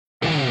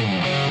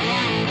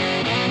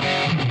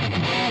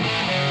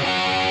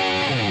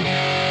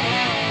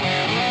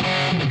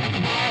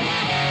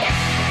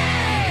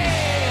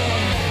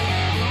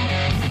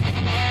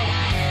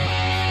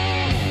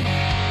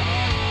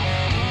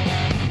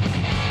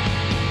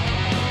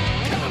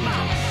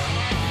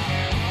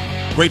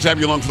Great to have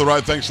you along for the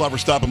ride. Thanks a lot for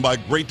stopping by.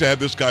 Great to have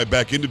this guy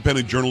back.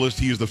 Independent journalist.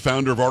 He is the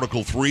founder of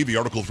Article 3. The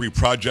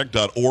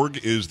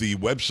Article3Project.org is the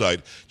website.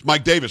 It's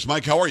Mike Davis.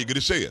 Mike, how are you? Good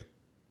to see you.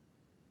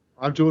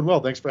 I'm doing well.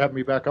 Thanks for having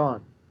me back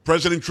on.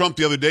 President Trump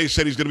the other day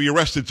said he's going to be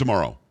arrested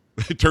tomorrow.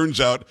 It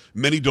turns out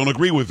many don't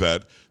agree with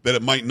that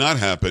it might not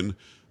happen.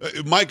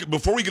 Mike,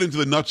 before we get into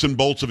the nuts and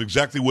bolts of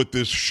exactly what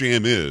this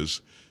sham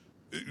is,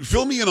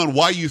 fill me in on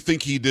why you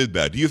think he did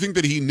that. Do you think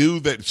that he knew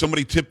that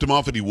somebody tipped him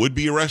off that he would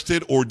be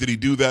arrested, or did he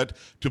do that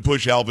to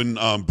push Alvin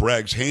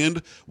Bragg's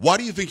hand? Why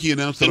do you think he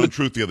announced that on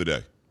Truth the other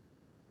day?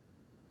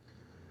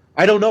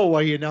 I don't know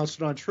why he announced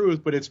it on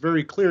Truth, but it's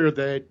very clear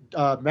that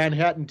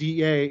Manhattan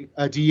DA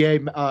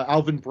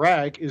Alvin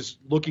Bragg is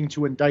looking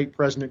to indict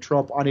President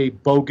Trump on a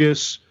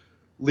bogus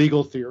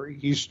legal theory.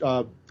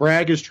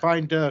 Bragg is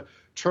trying to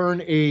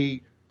turn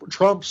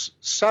Trump's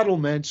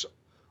settlement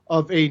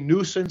of a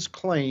nuisance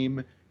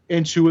claim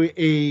into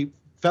a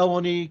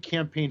felony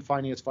campaign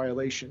finance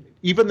violation.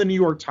 Even the New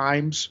York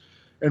Times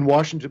and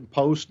Washington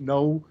Post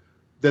know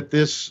that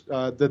this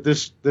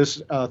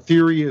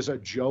theory is a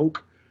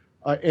joke,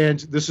 and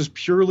this is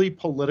purely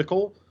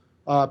political.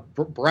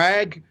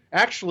 Bragg,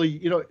 actually,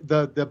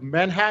 the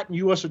Manhattan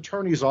U.S.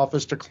 Attorney's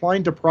Office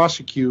declined to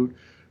prosecute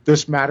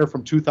this matter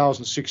from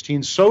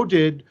 2016. So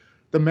did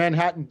the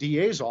Manhattan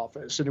DA's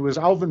office, and it was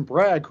Alvin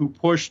Bragg who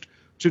pushed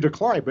to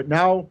decline. But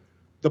now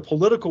the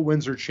political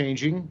winds are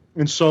changing,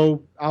 and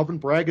so Alvin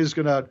Bragg is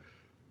going to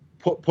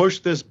push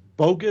this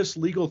bogus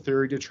legal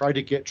theory to try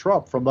to get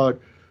Trump from a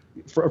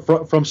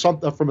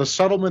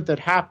settlement that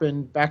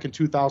happened back in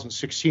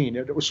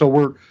 2016. So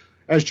we're,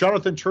 as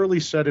Jonathan Turley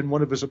said in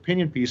one of his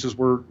opinion pieces,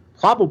 we're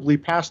probably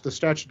past the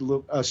statute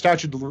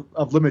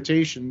of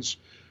limitations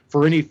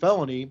for any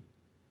felony,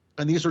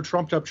 and these are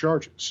trumped-up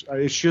charges.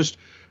 It's just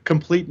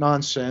complete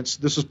nonsense.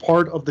 This is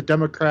part of the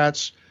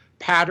Democrats'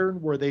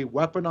 pattern where they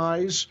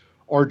weaponize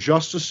our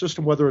justice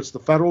system, whether it's the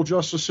federal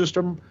justice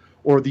system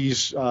or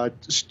these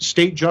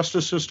state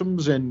justice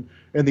systems and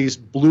these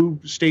blue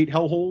state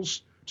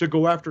hellholes, to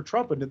go after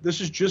Trump. And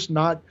this is just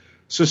not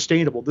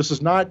sustainable. This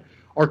is not,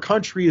 our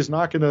country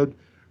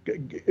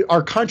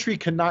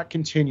cannot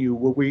continue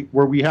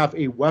where we have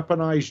a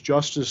weaponized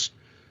justice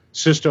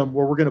system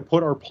where we're going to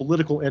put our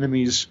political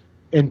enemies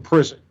in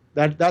prison.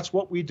 That's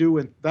what we do,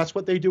 and that's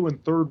what they do in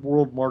third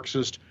world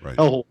Marxist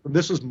hellhole. And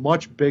this is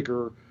much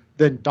bigger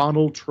than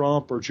Donald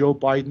Trump or Joe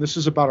Biden. This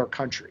is about our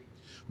country.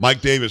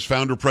 Mike Davis,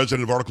 founder,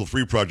 president of Article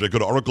 3 Project. Go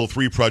to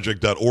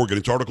Article3Project.org, and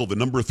it's Article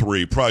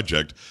 3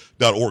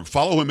 Project.org.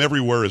 Follow him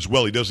everywhere as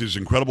well. He does these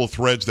incredible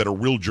threads that are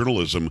real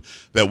journalism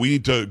that we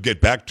need to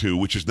get back to,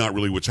 which is not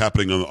really what's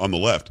happening on the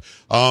left.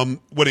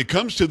 When it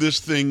comes to this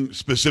thing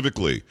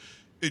specifically,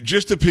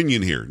 just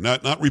opinion here,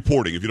 not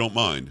reporting, if you don't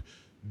mind.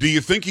 Do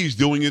you think he's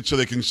doing it so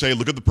they can say,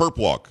 look at the perp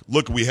walk.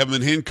 Look, we have him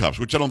in handcuffs,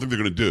 which I don't think they're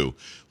going to do.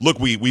 Look,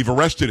 we've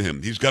arrested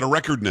him. He's got a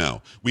record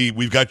now.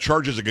 We've got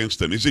charges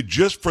against him. Is it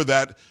just for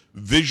that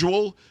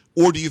visual,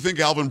 or do you think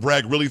Alvin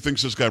Bragg really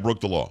thinks this guy broke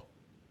the law?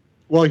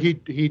 Well,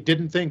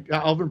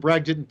 Alvin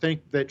Bragg didn't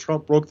think that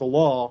Trump broke the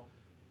law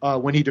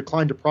when he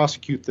declined to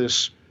prosecute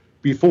this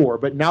before.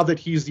 But now that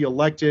he's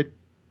the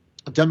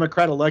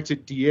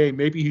Democrat-elected DA,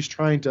 maybe he's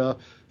trying to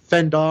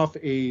fend off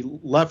a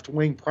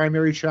left-wing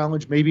primary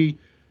challenge. Maybe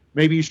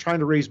he's trying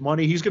to raise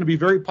money. He's going to be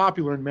very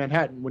popular in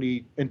Manhattan when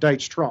he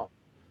indicts Trump,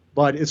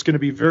 but it's going to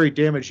be very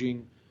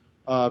damaging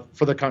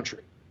for the country.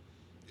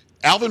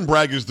 Alvin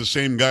Bragg is the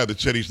same guy that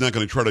said he's not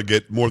going to try to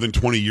get more than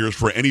 20 years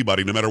for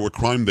anybody, no matter what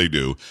crime they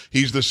do.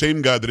 He's the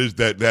same guy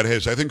that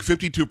has, I think,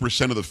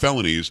 52% of the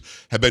felonies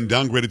have been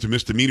downgraded to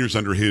misdemeanors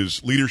under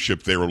his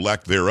leadership there, or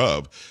lack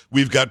thereof.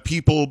 We've got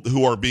people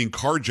who are being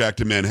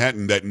carjacked in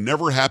Manhattan that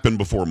never happened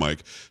before,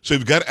 Mike. So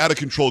you've got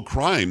out-of-control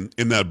crime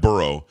in that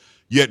borough.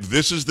 Yet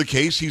this is the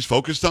case he's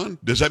focused on?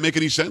 Does that make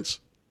any sense?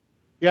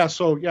 Yeah,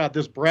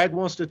 this Bragg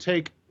wants to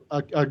take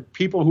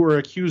people who are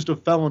accused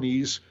of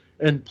felonies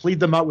and plead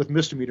them out with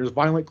misdemeanors,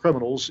 violent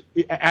criminals,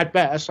 at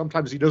best.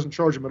 Sometimes he doesn't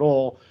charge them at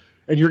all.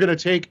 And you're going to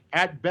take,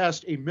 at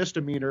best, a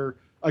misdemeanor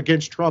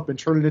against Trump and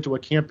turn it into a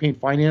campaign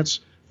finance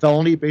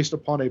felony based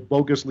upon a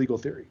bogus legal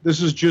theory.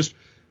 This is just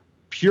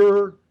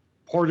pure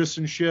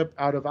partisanship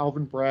out of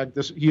Alvin Bragg.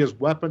 He has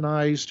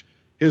weaponized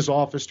his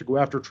office to go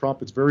after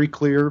Trump. It's very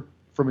clear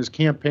from his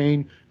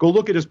campaign. Go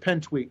look at his pen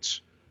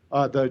tweets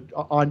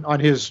on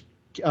his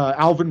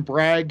Alvin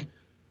Bragg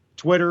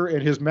Twitter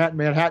and his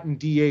Manhattan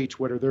DA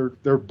Twitter.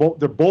 They're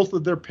both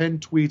of their pen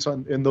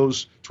tweets in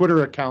those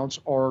Twitter accounts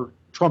are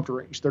Trump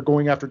deranged. They're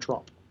going after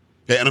Trump.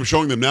 Okay, and I'm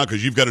showing them now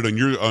because you've got it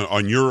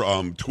on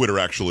your Twitter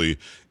actually.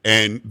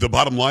 And the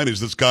bottom line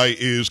is this guy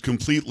is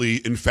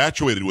completely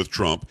infatuated with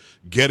Trump,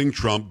 getting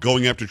Trump,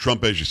 going after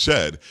Trump, as you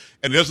said.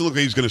 And it doesn't look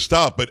like he's going to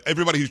stop. But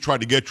everybody who's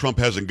tried to get Trump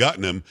hasn't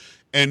gotten him.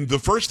 And the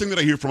first thing that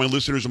I hear from my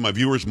listeners and my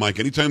viewers, Mike,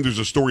 anytime there's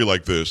a story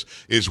like this,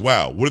 is,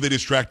 wow, what are they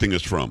distracting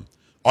us from?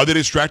 Are they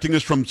distracting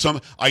us from some?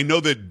 I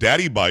know that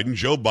Daddy Biden,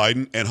 Joe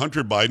Biden, and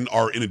Hunter Biden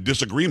are in a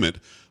disagreement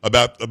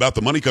about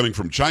the money coming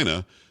from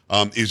China.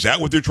 Is that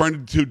what they're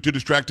trying to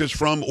distract us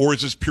from? Or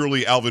is this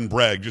purely Alvin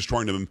Bragg just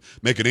trying to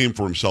make a name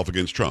for himself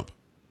against Trump?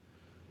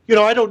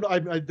 I don't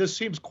know. This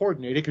seems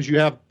coordinated because you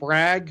have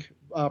Bragg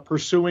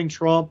pursuing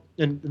Trump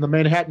in the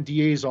Manhattan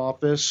DA's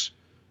office.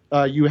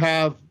 You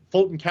have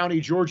Fulton County,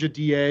 Georgia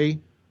DA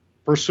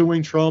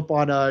pursuing Trump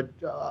on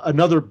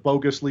another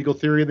bogus legal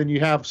theory. And then you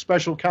have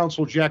Special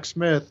Counsel Jack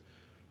Smith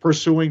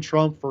pursuing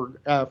Trump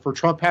for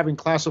Trump having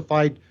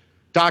classified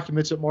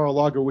documents at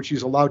Mar-a-Lago, which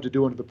he's allowed to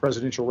do under the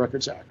Presidential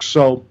Records Act.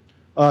 So,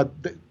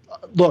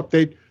 look,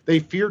 they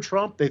fear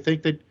Trump. They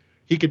think that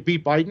he could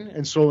beat Biden.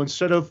 And so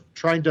instead of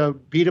trying to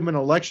beat him in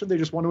an election, they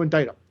just want to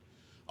indict him.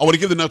 I want to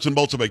give the nuts and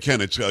bolts if I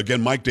can. It's,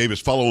 again, Mike Davis.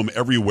 Follow him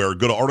everywhere.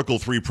 Go to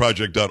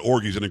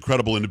article3project.org. He's an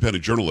incredible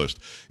independent journalist.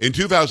 In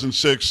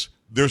 2006,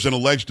 there's an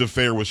alleged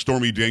affair with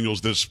Stormy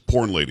Daniels, this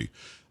porn lady.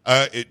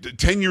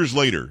 10 years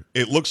later,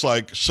 it looks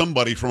like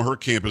somebody from her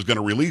camp is going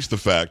to release the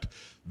fact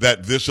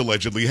that this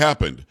allegedly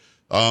happened.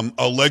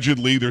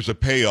 Allegedly, there's a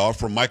payoff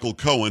from Michael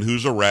Cohen,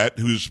 who's a rat,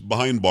 who's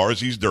behind bars,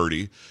 he's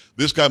dirty.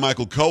 This guy,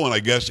 Michael Cohen, I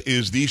guess,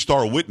 is the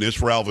star witness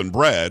for Alvin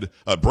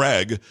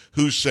Bragg,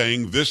 who's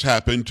saying this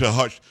happened to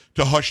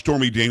hush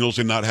Stormy Daniels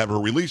and not have her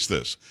release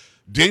this.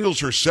 Daniels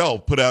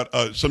herself put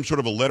out some sort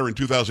of a letter in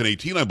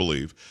 2018, I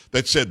believe,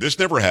 that said this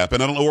never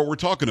happened. I don't know what we're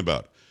talking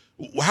about.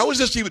 How is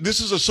this even? This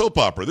is a soap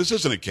opera. This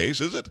isn't a case,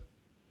 is it?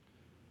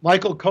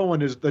 Michael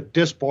Cohen is the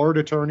disbarred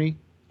attorney,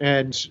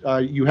 and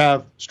you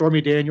have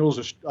Stormy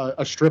Daniels,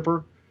 a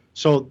stripper.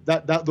 So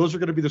that those are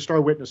going to be the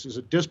star witnesses: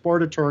 a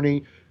disbarred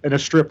attorney and a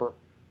stripper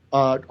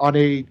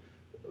on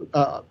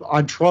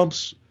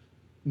Trump's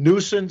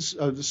nuisance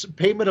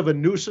payment of a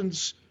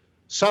nuisance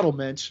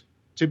settlement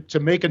to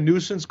make a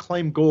nuisance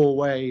claim go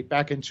away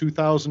back in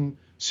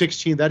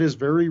 2016. That is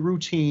very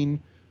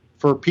routine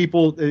for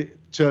people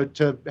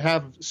to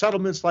have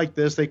settlements like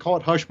this. They call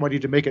it hush money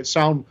to make it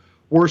sound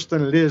worse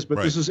than it is, but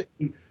right.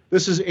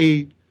 This is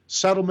a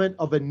settlement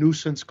of a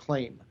nuisance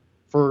claim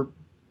for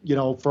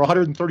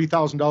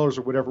 $130,000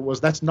 or whatever it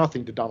was. That's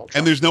nothing to Donald Trump.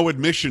 And there's no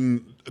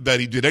admission that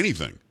he did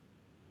anything.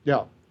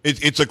 Yeah.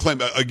 It's a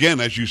claim. Again,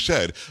 as you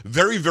said,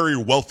 very, very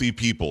wealthy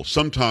people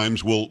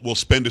sometimes will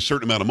spend a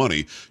certain amount of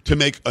money to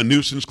make a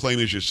nuisance claim,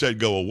 as you said,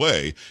 go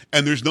away.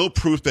 And there's no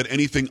proof that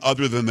anything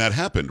other than that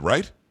happened,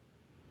 right?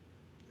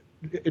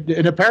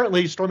 And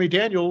apparently Stormy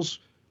Daniels,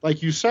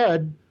 like you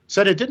said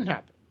it didn't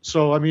happen.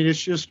 So, I mean,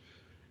 it's just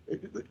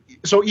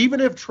 – so even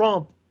if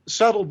Trump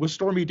settled with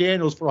Stormy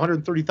Daniels for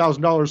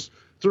 $130,000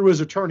 through his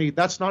attorney,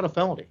 that's not a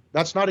felony.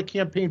 That's not a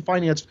campaign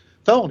finance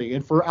felony.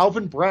 And for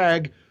Alvin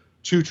Bragg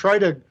to try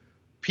to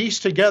piece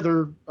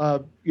together,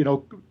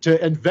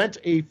 to invent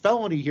a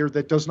felony here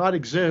that does not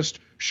exist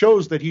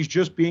shows that he's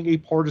just being a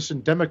partisan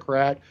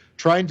Democrat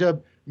trying to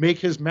make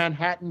his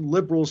Manhattan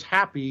liberals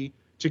happy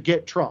to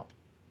get Trump.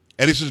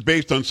 And this is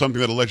based on something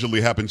that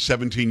allegedly happened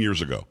 17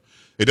 years ago.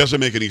 It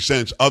doesn't make any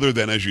sense other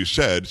than, as you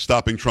said,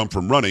 stopping Trump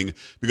from running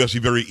because he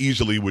very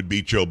easily would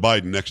beat Joe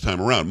Biden next time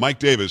around. Mike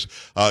Davis,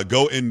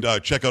 go and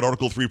check out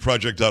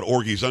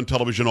article3project.org. He's on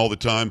television all the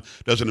time,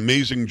 does an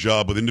amazing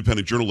job with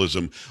independent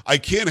journalism. I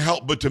can't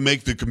help but to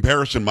make the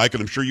comparison, Mike, and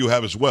I'm sure you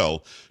have as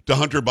well, to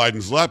Hunter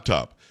Biden's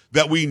laptop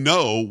that we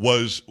know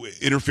was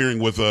interfering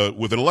with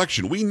an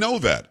election. We know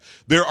that.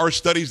 There are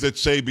studies that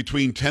say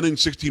between 10 and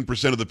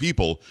 16% of the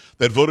people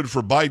that voted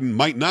for Biden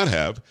might not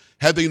have,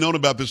 had they known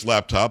about this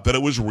laptop, that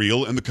it was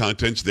real and the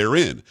contents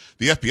therein.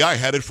 The FBI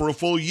had it for a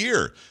full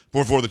year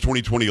before the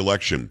 2020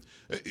 election.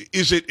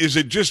 Is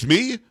it just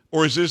me,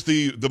 or is this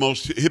the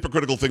most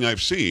hypocritical thing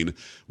I've seen,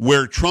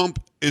 where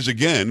Trump is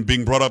again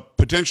being brought up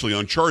potentially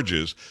on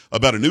charges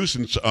about a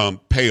nuisance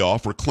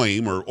payoff or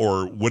claim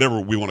or whatever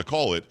we want to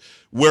call it,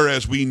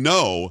 whereas we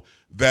know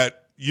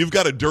that you've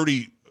got a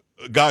dirty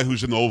guy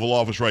who's in the Oval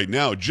Office right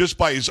now just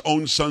by his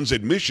own son's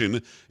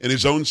admission and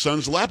his own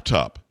son's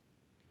laptop.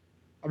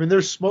 I mean,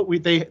 there's smoke.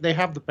 They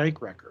have the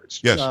bank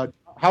records. Yes.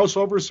 House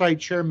Oversight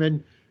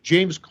Chairman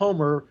James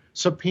Comer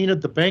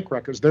subpoenaed the bank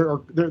records.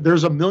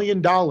 There's $1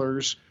 million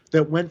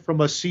that went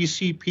from a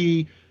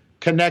CCP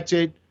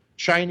connected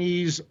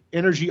Chinese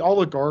energy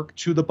oligarch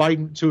to the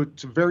Biden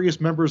to various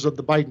members of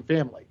the Biden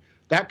family.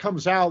 That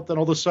comes out, then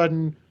all of a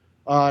sudden,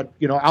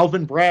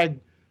 Alvin Bragg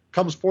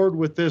comes forward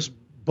with this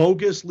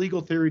bogus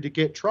legal theory to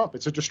get Trump.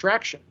 It's a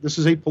distraction. This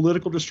is a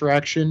political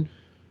distraction,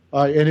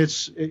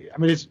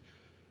 and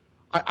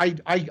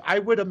I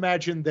would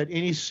imagine that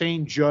any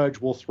sane judge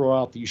will throw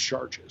out these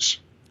charges.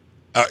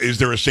 Is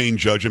there a sane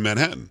judge in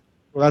Manhattan?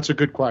 Well, that's a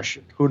good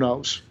question. Who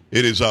knows?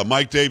 It is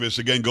Mike Davis.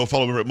 Again, go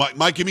follow him.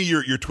 Mike, give me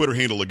your Twitter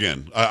handle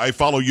again. I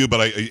follow you,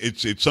 but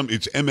it's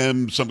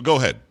MM. Go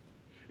ahead.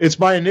 It's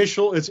my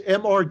initial. It's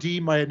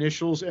MRD, my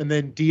initials, and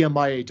then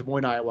DMIA, Des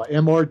Moines, Iowa.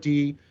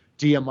 MRD,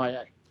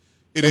 DMIA.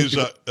 It is.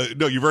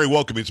 No, you're very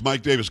welcome. It's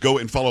Mike Davis. Go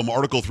and follow him,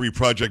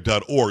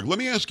 article3project.org. Let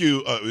me ask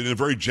you, in a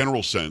very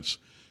general sense,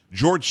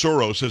 George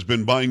Soros has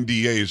been buying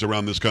DAs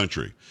around this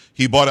country.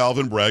 He bought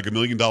Alvin Bragg $1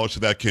 million to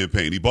that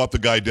campaign. He bought the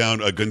guy down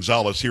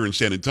Gonzalez here in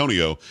San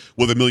Antonio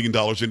with $1 million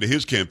into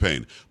his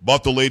campaign.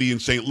 Bought the lady in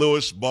St.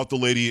 Louis. Bought the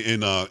lady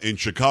in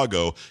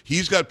Chicago.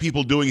 He's got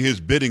people doing his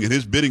bidding, and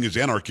his bidding is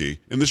anarchy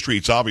in the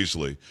streets,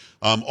 obviously,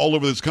 all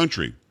over this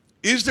country.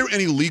 Is there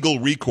any legal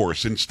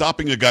recourse in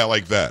stopping a guy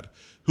like that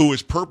who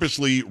is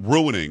purposely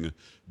ruining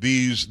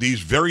these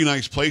very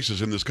nice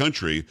places in this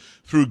country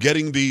through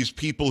getting these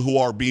people who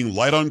are being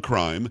light on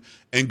crime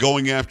and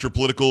going after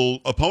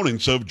political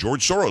opponents of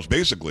George Soros,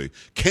 basically.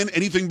 Can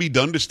anything be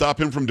done to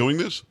stop him from doing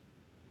this?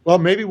 Well,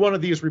 maybe one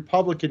of these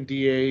Republican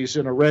DAs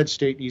in a red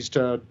state needs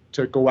to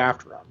go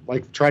after him.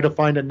 Like, try to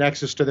find a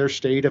nexus to their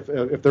state.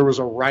 If there was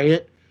a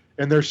riot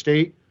in their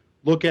state,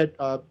 look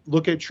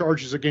at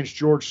charges against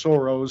George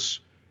Soros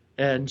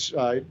and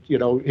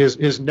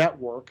his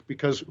network,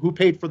 because who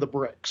paid for the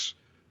bricks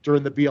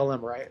during the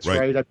BLM riots,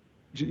 right?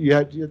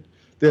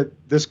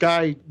 This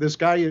guy,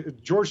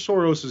 George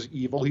Soros is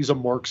evil. He's a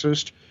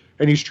Marxist,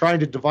 and he's trying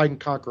to divide and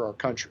conquer our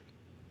country.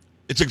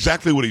 It's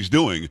exactly what he's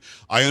doing.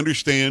 I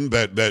understand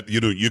that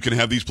you can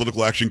have these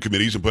political action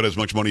committees and put as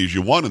much money as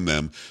you want in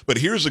them, but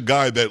here's a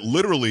guy that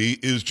literally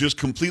is just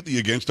completely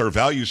against our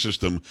value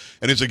system,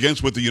 and it's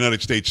against what the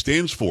United States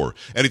stands for,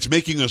 and it's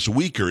making us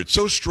weaker. It's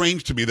so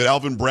strange to me that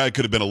Alvin Bragg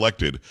could have been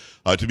elected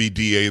to be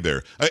DA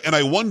there. And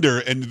I wonder,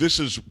 and this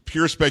is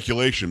pure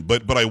speculation,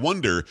 but I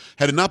wonder,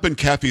 had it not been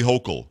Kathy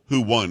Hochul who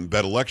won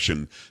that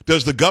election,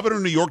 does the governor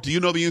of New York, do you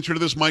know the answer to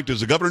this, Mike? Does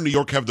the governor of New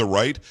York have the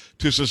right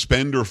to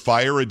suspend or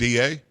fire a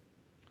DA?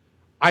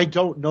 I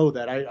don't know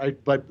that.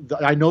 But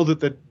I know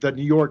that the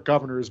New York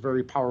governor is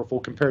very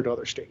powerful compared to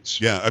other states.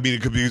 Yeah, I mean,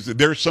 it could be.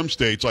 There's some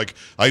states, like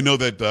I know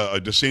that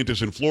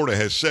DeSantis in Florida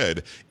has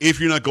said,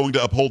 if you're not going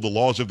to uphold the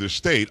laws of this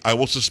state, I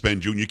will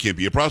suspend you and you can't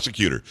be a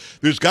prosecutor.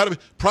 There's got to be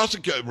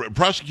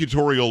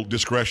prosecutorial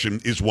discretion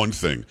is one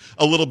thing.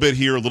 A little bit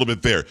here, a little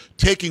bit there.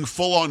 Taking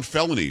full-on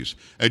felonies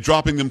and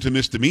dropping them to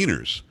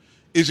misdemeanors.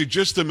 Is it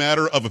just a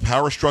matter of a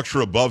power structure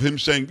above him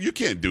saying, you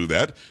can't do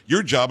that?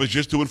 Your job is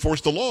just to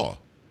enforce the law.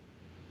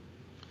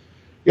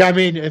 Yeah, I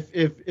mean,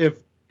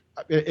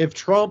 if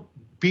Trump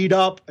beat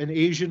up an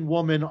Asian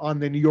woman on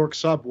the New York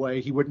subway,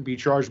 he wouldn't be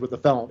charged with a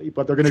felony.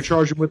 But they're going to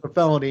charge him with a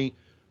felony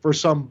for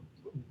some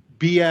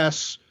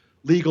BS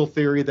legal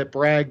theory that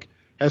Bragg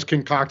has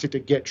concocted to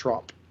get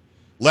Trump.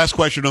 Last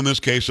question on this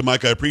case. So,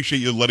 Mike, I appreciate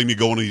you letting me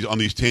go on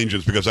these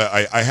tangents because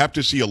I have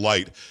to see a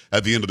light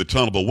at the end of the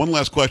tunnel. But one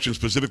last question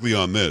specifically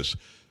on this.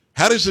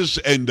 How does this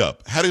end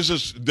up?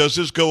 Does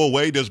this go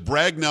away? Does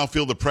Bragg now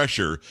feel the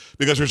pressure,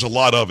 because there's a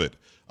lot of it,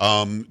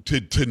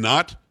 to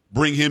not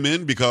bring him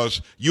in?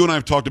 Because you and I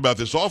have talked about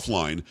this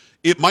offline.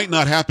 It might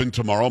not happen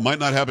tomorrow, might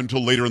not happen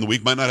until later in the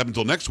week, might not happen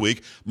until next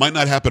week, might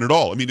not happen at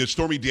all. I mean, is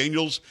Stormy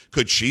Daniels,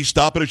 could she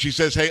stop it if she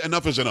says, hey,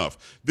 enough is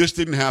enough? This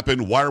didn't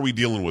happen. Why are we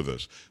dealing with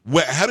this?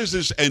 How does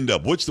this end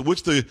up? What's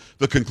the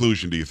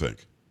conclusion, do you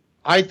think?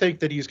 I think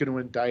that he's going to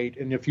indict.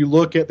 And if you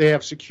look at, they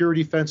have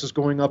security fences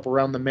going up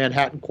around the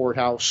Manhattan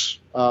courthouse.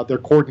 They're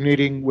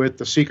coordinating with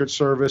the Secret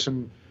Service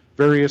and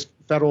various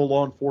federal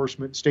law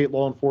enforcement, state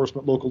law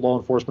enforcement, local law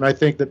enforcement. I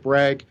think that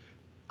Bragg,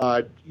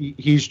 I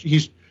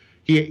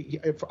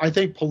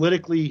think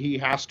politically he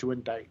has to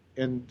indict,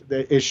 and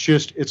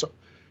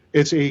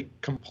it's a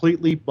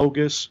completely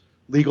bogus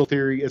legal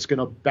theory. It's going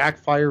to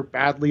backfire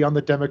badly on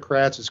the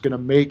Democrats. It's going to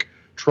make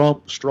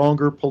Trump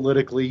stronger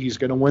politically. He's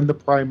going to win the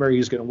primary.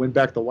 He's going to win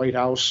back the White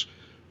House.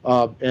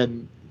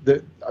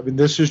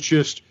 This is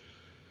just.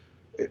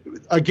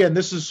 Again,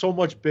 this is so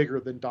much bigger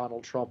than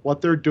Donald Trump.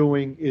 What they're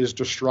doing is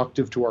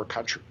destructive to our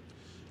country.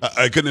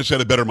 I couldn't have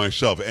said it better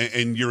myself.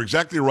 And you're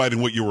exactly right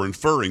in what you were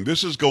inferring.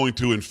 This is going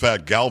to, in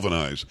fact,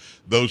 galvanize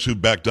those who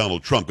back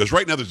Donald Trump. Because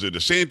right now there's a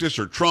DeSantis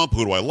or Trump.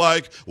 Who do I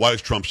like? Why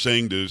is Trump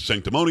saying to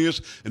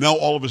sanctimonious? And now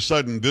all of a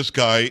sudden this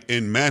guy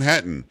in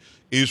Manhattan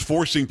is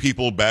forcing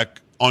people back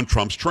on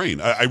Trump's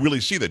train. I really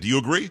see that. Do you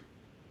agree?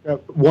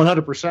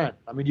 100%.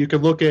 I mean, you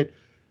can look at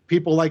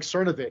people like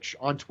Cernovich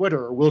on Twitter,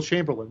 or Will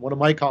Chamberlain, one of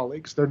my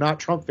colleagues. They're not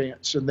Trump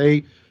fans, and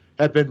they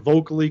have been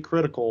vocally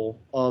critical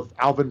of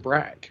Alvin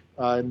Bragg,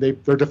 and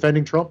they're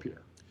defending Trump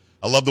here.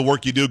 I love the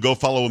work you do. Go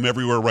follow him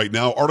everywhere right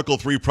now.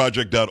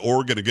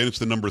 Article3project.org, and again, it's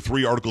the number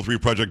 3,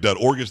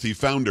 Article3project.org. is the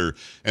founder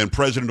and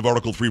president of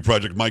Article 3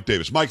 Project, Mike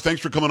Davis. Mike,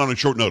 thanks for coming on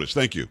short notice.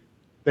 Thank you.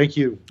 Thank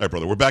you. All right,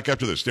 brother. We're back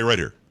after this. Stay right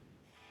here.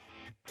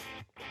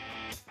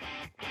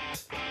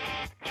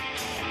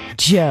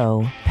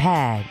 Joe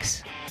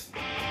Pags.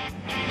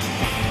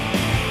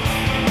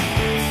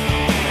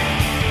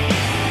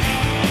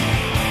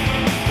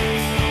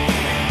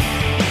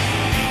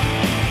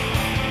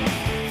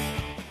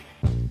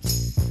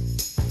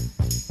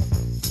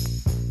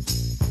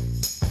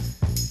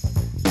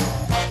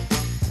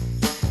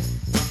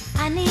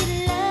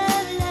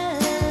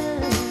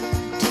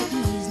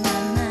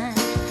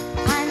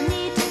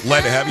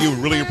 Glad to have you.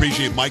 Really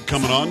appreciate Mike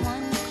coming on.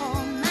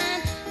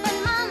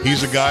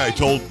 He's a guy, I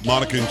told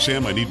Monica and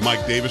Sam, I need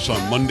Mike Davis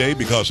on Monday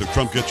because if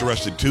Trump gets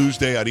arrested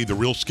Tuesday, I need the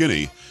real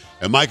skinny.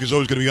 And Mike is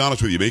always going to be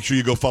honest with you. Make sure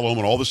you go follow him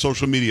on all the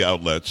social media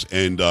outlets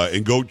and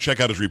go check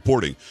out his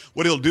reporting.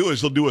 What he'll do is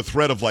he'll do a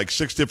thread of like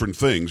 6 different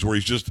things where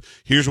he's just,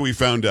 here's what we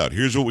found out.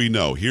 Here's what we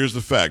know. Here's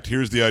the fact.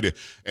 Here's the idea.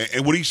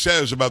 And what he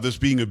says about this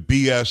being a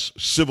BS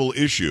civil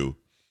issue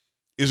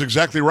is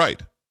exactly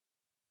right.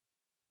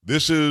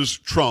 This is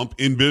Trump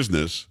in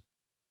business,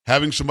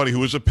 having somebody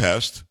who is a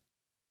pest,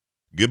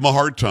 give him a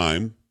hard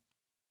time,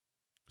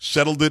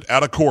 settled it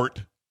out of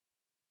court,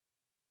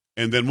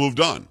 and then moved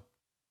on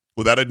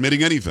without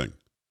admitting anything.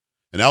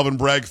 And Alvin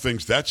Bragg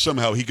thinks that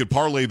somehow he could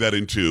parlay that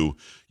into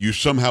you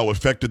somehow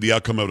affected the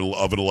outcome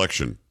of an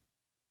election.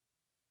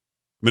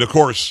 I mean, of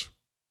course,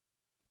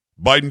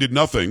 Biden did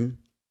nothing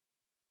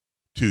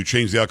to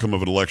change the outcome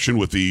of an election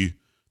with the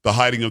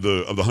hiding of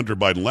the Hunter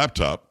Biden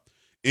laptop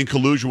in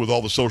collusion with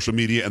all the social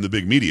media and the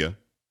big media.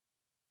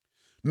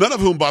 None of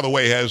whom, by the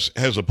way,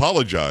 has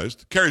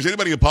apologized. Carrie, has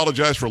anybody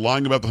apologized for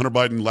lying about the Hunter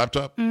Biden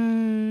laptop?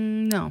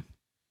 No.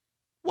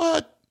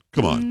 What?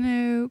 Come on.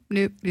 Nope.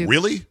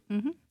 Really?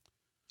 Mm-hmm.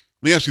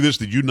 Let me ask you this.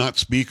 Did you not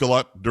speak a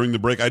lot during the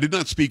break? I did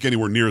not speak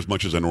anywhere near as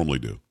much as I normally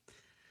do.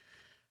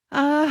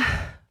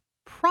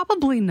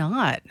 Probably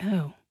not.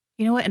 No.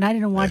 You know what? And I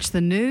didn't watch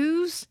the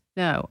news.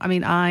 No. I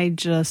mean, I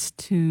just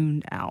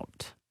tuned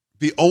out.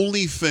 The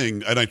only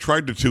thing, and I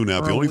tried to tune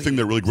out, the only thing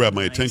that really grabbed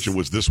my attention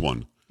was this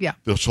one. Yeah.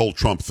 This whole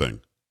Trump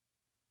thing.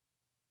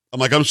 I'm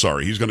like, I'm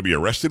sorry. He's going to be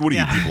arrested? What are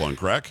you people on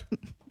crack?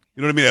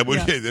 You know what I mean?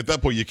 Yeah. At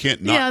that point, you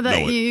can't not know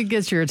it. It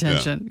gets your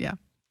attention. Yeah.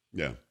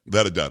 Yeah,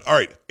 without a doubt. All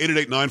right,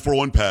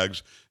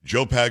 888-941-PAGS,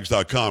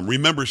 joepags.com.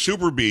 Remember,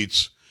 Super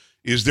Beats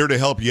is there to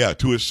help,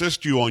 to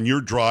assist you on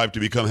your drive to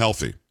become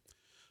healthy.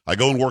 I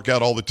go and work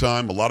out all the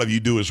time. A lot of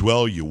you do as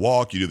well. You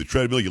walk, you do the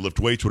treadmill, you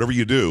lift weights, whatever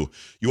you do.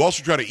 You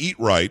also try to eat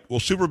right. Well,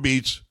 Super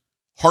Beats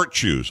Heart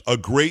Chews, a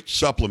great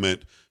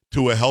supplement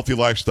to a healthy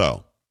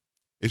lifestyle.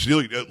 It's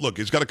nearly, look,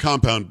 it's got a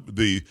compound,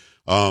 the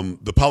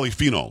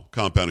polyphenol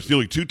compound. It's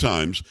nearly 2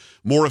 times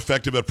more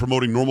effective at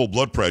promoting normal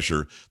blood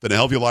pressure than a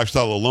healthy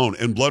lifestyle alone.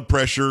 And blood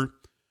pressure,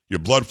 your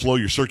blood flow,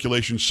 your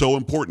circulation, so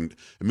important.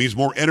 It means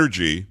more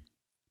energy.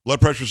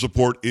 Blood pressure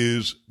support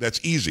that's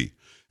easy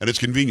and it's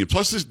convenient.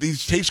 Plus,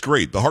 these taste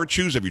great. The Heart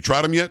Chews, have you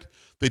tried them yet?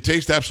 They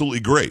taste absolutely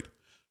great.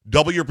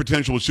 Double your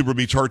potential with Super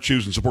Beats Heart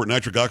Chews and support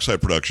nitric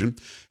oxide production,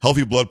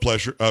 healthy blood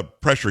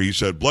pressure, he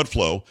said, blood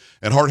flow,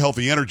 and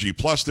heart-healthy energy.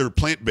 Plus, they're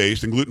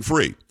plant-based and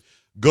gluten-free.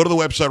 Go to the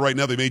website right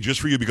now. They made just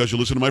for you because you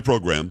listen to my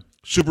program.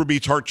 Super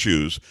Beats Heart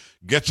Chews.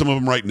 Get some of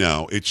them right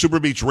now. It's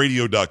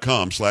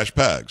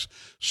superbeatsradio.com/PAGS.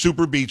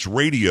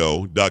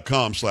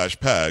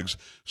 Superbeatsradio.com/PAGS.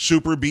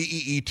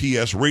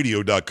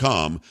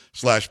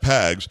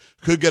 superbeatsradio.com/PAGS.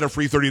 Could get a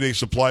free 30-day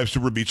supply of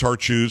Super Beats Heart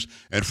Chews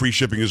and free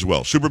shipping as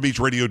well.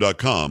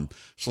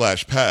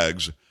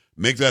 Superbeatsradio.com/PAGS.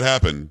 Make that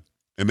happen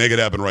and make it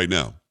happen right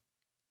now.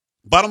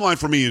 Bottom line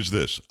for me is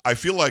this. I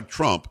feel like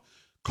Trump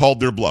called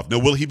their bluff. Now,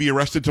 will he be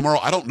arrested tomorrow?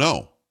 I don't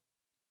know.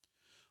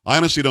 I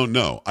honestly don't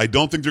know. I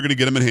don't think they're going to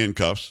get him in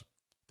handcuffs.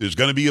 There's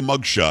going to be a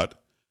mugshot.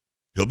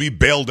 He'll be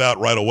bailed out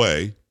right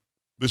away.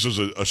 This is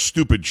a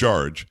stupid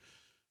charge.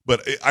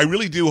 But I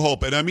really do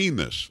hope, and I mean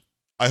this,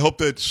 I hope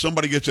that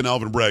somebody gets in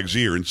Alvin Bragg's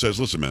ear and says,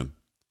 listen, man,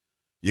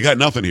 you got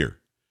nothing here.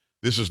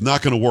 This is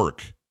not going to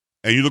work.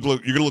 And you're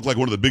going to look like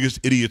one of the biggest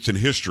idiots in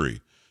history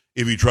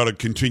if you try to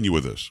continue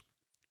with this.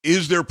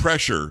 Is there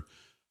pressure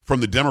from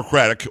the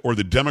Democratic or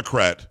the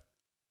Democrat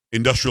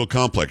industrial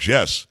complex?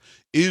 Yes.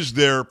 Is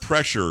there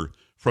pressure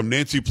from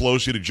Nancy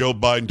Pelosi to Joe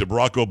Biden to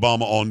Barack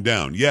Obama on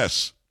down?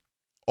 Yes.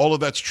 All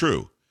of that's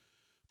true.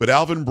 But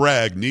Alvin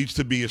Bragg needs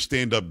to be a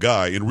stand-up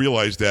guy and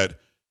realize that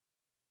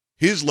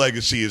his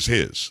legacy is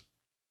his.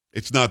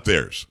 It's not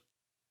theirs.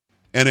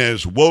 And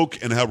as woke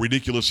and how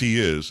ridiculous he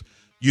is,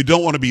 you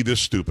don't want to be this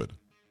stupid.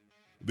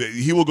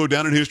 He will go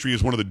down in history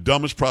as one of the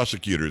dumbest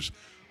prosecutors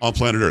on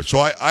planet Earth. So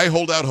I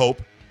hold out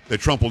hope that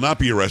Trump will not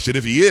be arrested.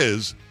 If he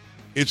is,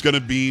 it's going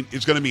to mean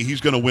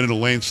he's going to win in a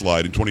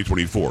landslide in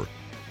 2024.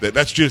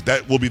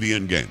 That will be the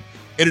end game.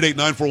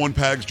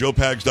 888-941-PAGS,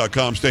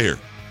 joepags.com. Stay here.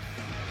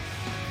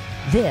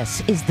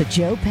 This is the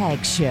Joe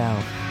Pags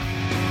Show.